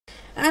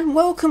and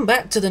welcome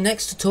back to the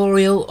next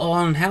tutorial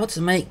on how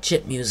to make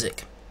chip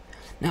music.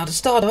 Now, to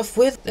start off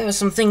with, there are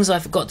some things I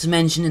forgot to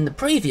mention in the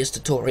previous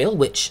tutorial,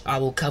 which I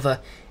will cover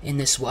in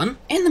this one.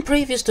 In the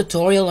previous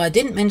tutorial I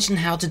didn't mention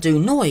how to do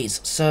noise,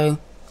 so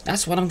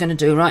that's what I'm going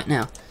to do right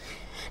now.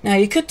 Now,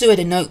 you could do it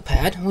in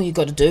Notepad. All you've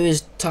got to do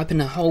is type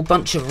in a whole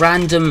bunch of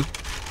random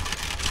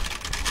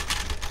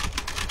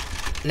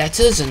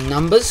letters and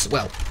numbers,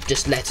 well,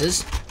 just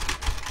letters.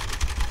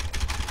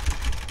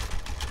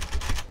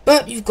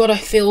 But you've got to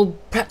fill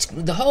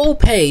practically the whole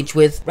page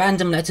with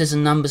random letters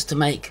and numbers to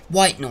make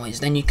white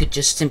noise. Then you could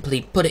just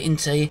simply put it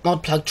into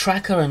Mod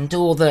Tracker and do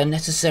all the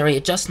necessary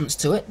adjustments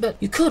to it. But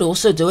you could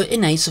also do it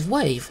in Ace of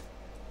Wave.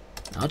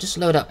 I'll just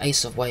load up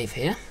Ace of Wave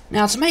here.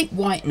 Now, to make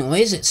white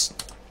noise, it's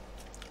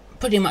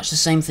pretty much the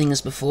same thing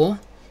as before.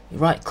 You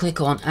right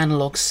click on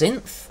Analog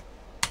Synth,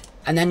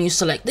 and then you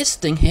select this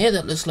thing here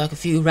that looks like a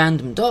few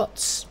random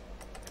dots.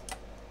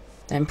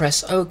 Then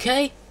press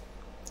OK,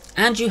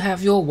 and you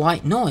have your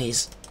white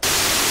noise.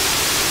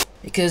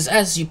 Because,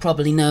 as you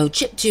probably know,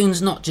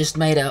 chiptunes not just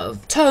made out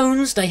of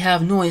tones, they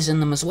have noise in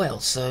them as well,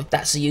 so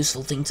that's a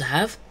useful thing to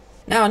have.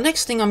 Now,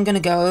 next thing I'm going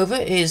to go over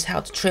is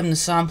how to trim the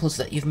samples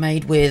that you've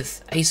made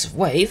with Ace of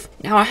Wave.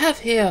 Now, I have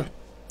here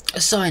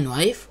a sine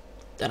wave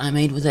that I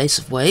made with Ace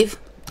of Wave.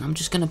 I'm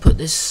just going to put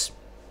this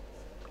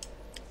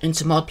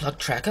into Mod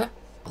Tracker.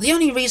 The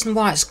only reason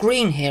why it's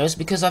green here is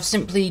because I've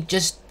simply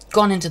just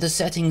gone into the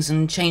settings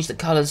and changed the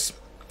colours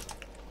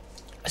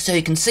so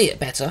you can see it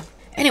better.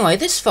 Anyway,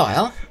 this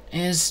file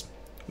is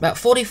about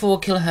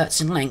 44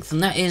 kilohertz in length,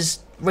 and that is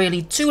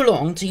really too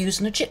long to use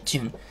in a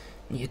chiptune.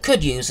 You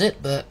could use it,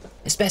 but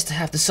it's best to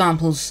have the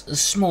samples as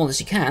small as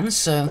you can,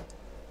 so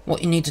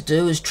what you need to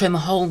do is trim a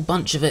whole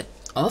bunch of it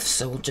off.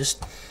 So we'll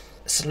just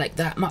select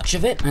that much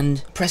of it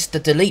and press the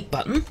delete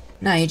button.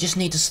 Now you just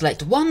need to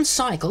select one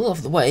cycle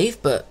of the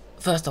wave, but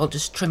first I'll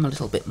just trim a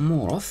little bit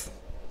more off.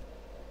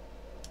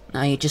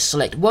 Now you just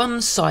select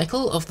one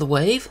cycle of the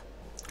wave.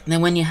 And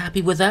then when you're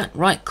happy with that,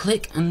 right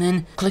click and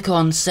then click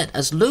on Set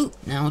as Loop.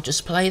 Now I'll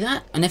just play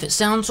that, and if it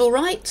sounds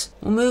alright,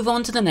 we'll move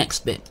on to the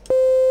next bit.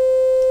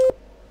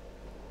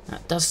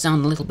 That does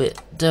sound a little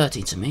bit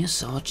dirty to me,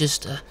 so I'll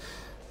just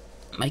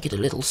make it a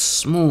little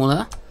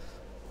smaller.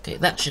 Okay,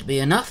 that should be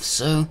enough,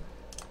 so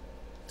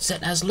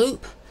Set as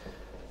Loop.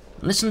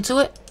 Listen to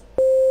it.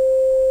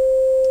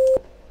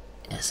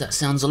 Yes, that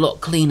sounds a lot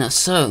cleaner,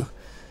 so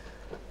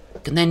you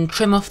can then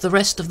trim off the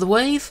rest of the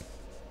wave.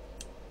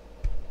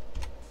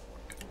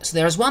 So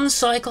there is one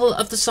cycle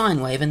of the sine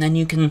wave, and then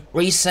you can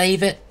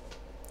resave it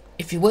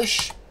if you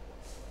wish.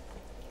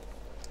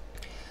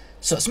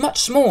 So it's much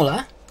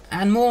smaller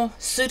and more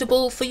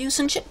suitable for use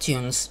in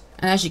chiptunes.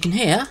 And as you can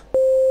hear,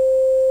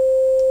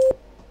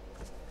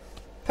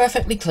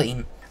 perfectly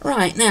clean.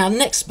 Right, now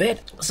next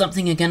bit,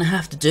 something you're going to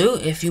have to do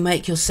if you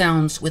make your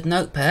sounds with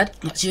Notepad,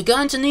 so you're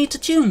going to need to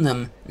tune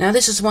them. Now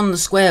this is one of the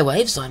square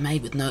waves I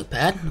made with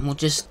Notepad, and we'll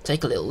just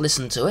take a little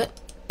listen to it.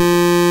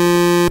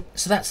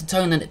 So that's the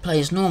tone that it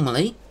plays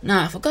normally.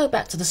 Now if I go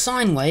back to the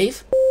sine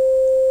wave,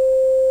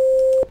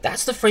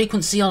 that's the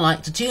frequency I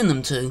like to tune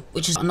them to,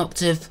 which is an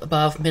octave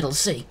above middle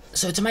C.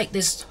 So to make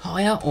this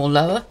higher or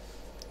lower,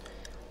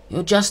 you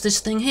adjust this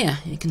thing here.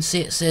 You can see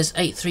it says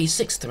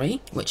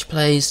 8363, which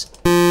plays.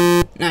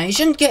 Now you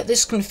shouldn't get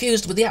this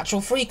confused with the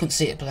actual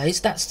frequency it plays,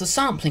 that's the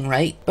sampling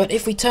rate. But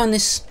if we turn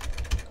this,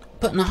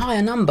 put in a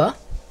higher number,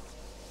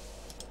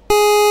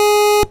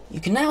 you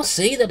can now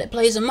see that it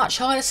plays a much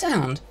higher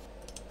sound.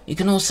 You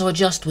can also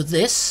adjust with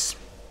this.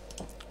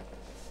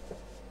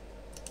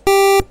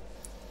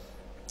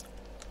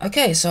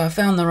 Okay, so I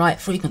found the right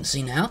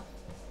frequency now.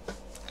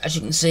 As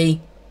you can see,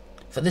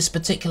 for this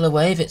particular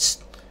wave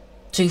it's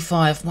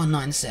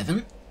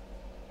 25197.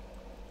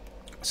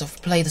 So if I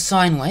play the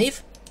sine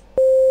wave,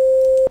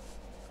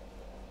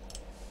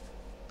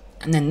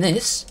 and then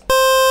this,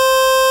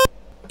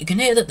 you can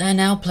hear that they're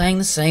now playing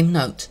the same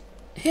note.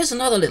 Here's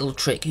another little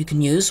trick you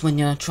can use when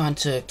you're trying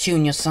to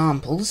tune your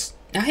samples.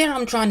 Now here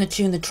I'm trying to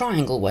tune the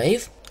triangle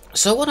wave,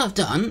 so what I've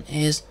done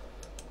is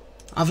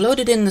I've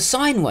loaded in the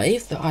sine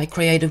wave that I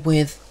created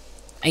with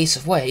Ace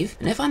of Wave,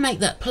 and if I make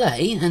that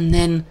play and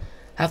then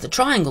have the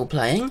triangle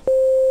playing,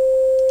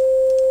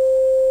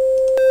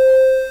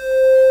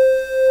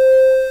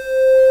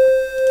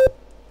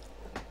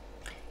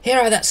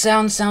 hear how that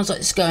sounds like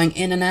it's going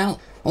in and out.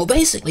 Well,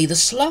 basically, the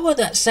slower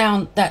that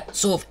sound, that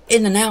sort of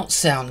in and out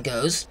sound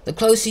goes, the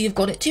closer you've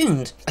got it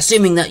tuned.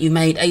 Assuming that you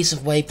made Ace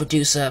of Wave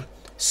produce a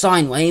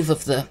sine wave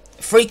of the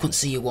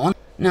frequency you want.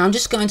 Now I'm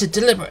just going to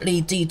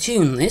deliberately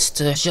detune this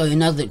to show you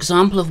another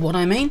example of what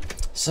I mean.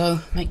 So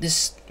make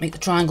the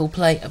triangle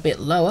play a bit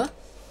lower.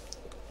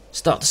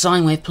 Start the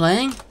sine wave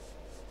playing,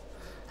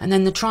 and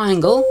then the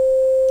triangle.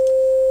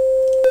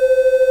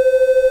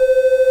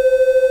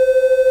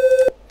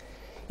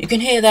 You can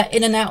hear that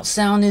in and out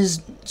sound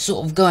is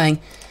sort of going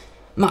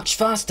much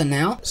faster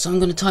now. So I'm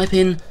going to type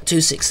in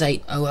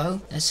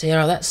 26800. Let's hear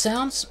how that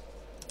sounds.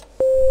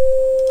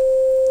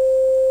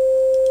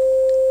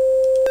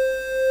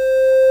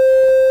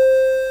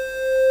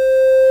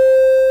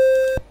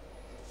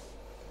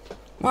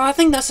 Well, I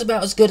think that's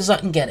about as good as I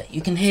can get it.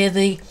 You can hear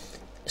the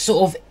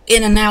sort of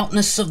in and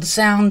outness of the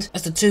sound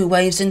as the two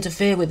waves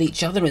interfere with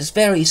each other. It's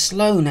very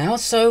slow now,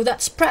 so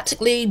that's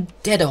practically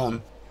dead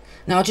on.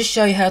 Now I'll just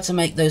show you how to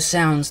make those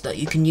sounds that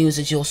you can use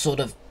as your sort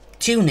of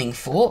tuning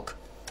fork.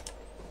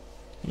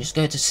 You just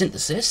go to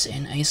Synthesis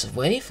in Ace of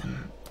Wave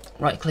and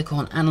right click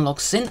on Analog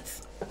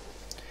Synth.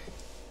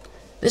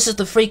 This is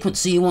the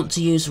frequency you want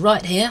to use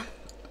right here,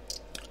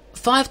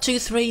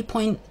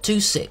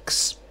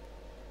 523.26.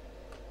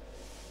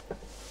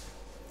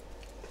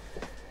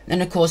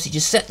 Then of course you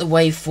just set the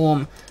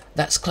waveform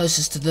that's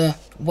closest to the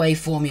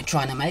waveform you're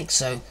trying to make.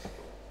 So,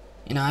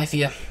 you know, if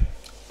you're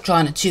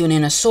trying to tune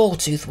in a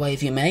sawtooth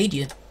wave you made,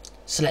 you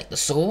select the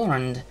saw,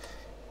 and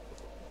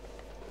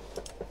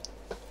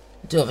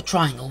I do have a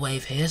triangle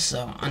wave here,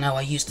 so I know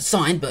I used the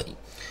sine, but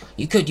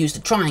you could use the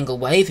triangle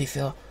wave if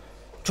you're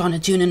trying to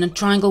tune in a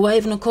triangle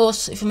wave. And of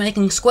course, if you're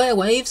making square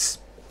waves,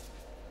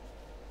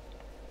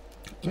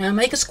 you know,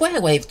 make a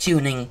square wave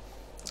tuning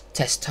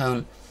test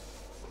tone.